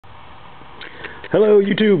Hello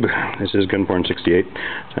YouTube, this is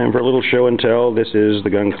Gunporn68. Time for a little show and tell. This is the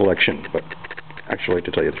gun collection, but actually,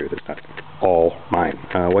 to tell you the truth, it's not all mine.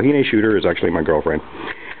 Wahine Shooter is actually my girlfriend.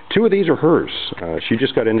 2 of these are hers. She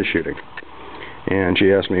just got into shooting, and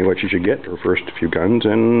she asked me what she should get for her first few guns,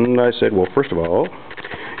 and I said, well, first of all,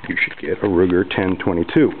 you should get a Ruger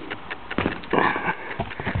 10/22.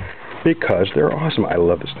 Because they're awesome. I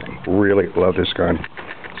love this thing. Really love this gun.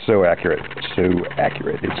 So accurate. So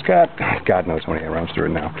accurate. It's got, God knows how many rounds through it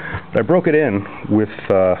now. But I broke it in with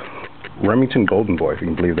Remington Golden Boy, if you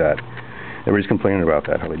can believe that. Everybody's complaining about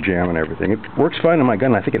that, how they jam and everything. It works fine on my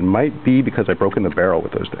gun. I think it might be because I broke in the barrel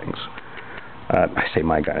with those things. I say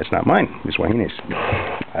my gun. It's not mine. It's Wahine's.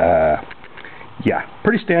 Yeah,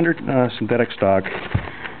 pretty standard synthetic stock.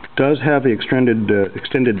 Does have the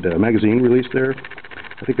extended magazine release there.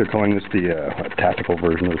 I think they're calling this the tactical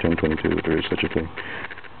version of the 10/22, if there is such a thing.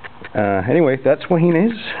 Anyway, that's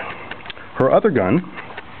Wahine's. Her other gun,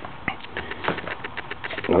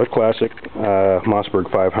 another classic, Mossberg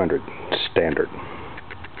 500 standard.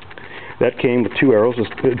 That came with 2 barrels.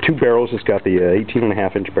 It's got the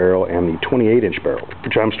 18.5-inch barrel and the 28-inch barrel,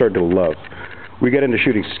 which I'm starting to love. We got into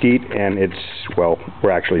shooting skeet, and it's, well,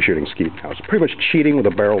 we're actually shooting skeet now. It's pretty much cheating with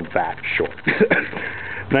a barrel that short.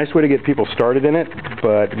 Nice way to get people started in it,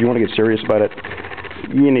 but if you want to get serious about it,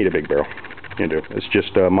 you need a big barrel. You do. It's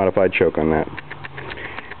just a modified choke on that.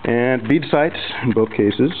 And bead sights in both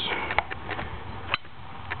cases.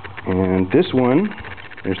 And this one,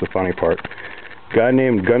 here's the funny part, guy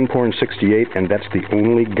named Gunporn68, and that's the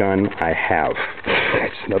only gun I have.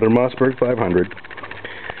 It's another Mossberg 500.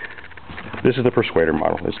 This is the Persuader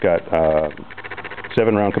model. It's got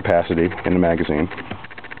 7-round capacity in the magazine,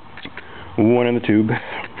 1 in the tube.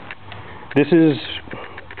 This is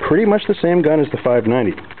pretty much the same gun as the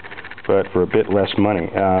 590, but for a bit less money.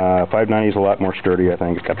 590 is a lot more sturdy, I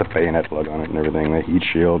think. It's got the bayonet lug on it and everything, the heat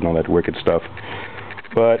shield and all that wicked stuff.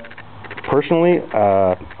 But personally,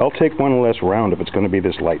 I'll take 1 less round if it's going to be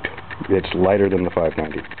this light. It's lighter than the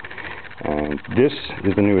 590. And this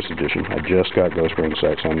is the newest edition. I just got ghost ring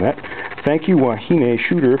sights on that. Thank you, Wahine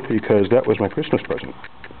Shooter, because that was my Christmas present.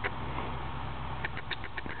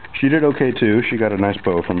 She did okay too. She got a nice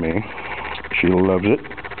bow from me. She loves it.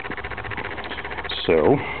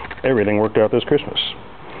 So, everything worked out this Christmas.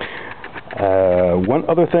 One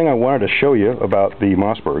other thing I wanted to show you about the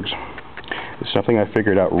Mossbergs is something I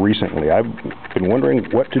figured out recently. I've been wondering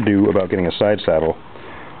what to do about getting a side saddle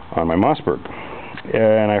on my Mossberg.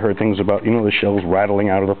 And I heard things about, you know, the shells rattling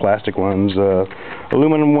out of the plastic ones.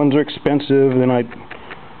 Aluminum ones are expensive. Then I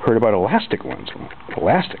heard about elastic ones.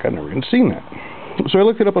 Elastic? I've never even seen that. So I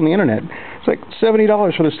looked it up on the internet. It's like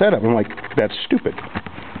 $70 for the setup. I'm like, that's stupid.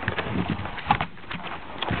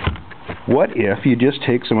 What if you just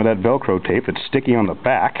take some of that Velcro tape that's sticky on the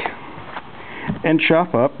back and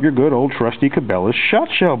chop up your good old trusty Cabela's shot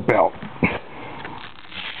shell belt?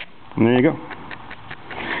 And there you go.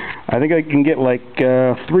 I think I can get like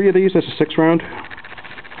 3 of these. That's a 6-round.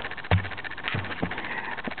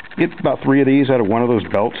 Get about 3 of these out of one of those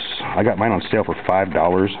belts. I got mine on sale for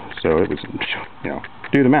 $5, so it was, you know,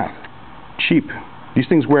 do the math. Cheap. These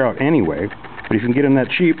things wear out anyway, but if you can get them that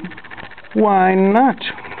cheap, why not?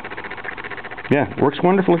 Yeah, works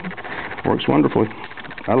wonderfully. Works wonderfully.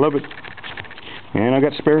 I love it. And I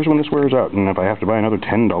got spares when this wears out, and if I have to buy another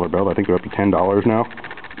 $10 belt, I think they're up to $10 now,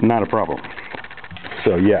 not a problem.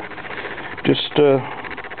 So yeah, just a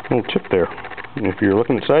little tip there. If you're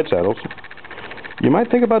looking at side saddles, you might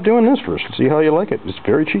think about doing this first and see how you like it. It's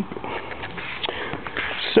very cheap.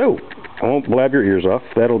 So, I won't blab your ears off.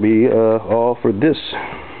 That'll be all for this.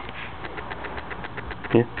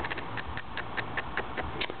 Yeah.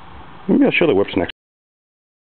 Maybe I'll show the whips next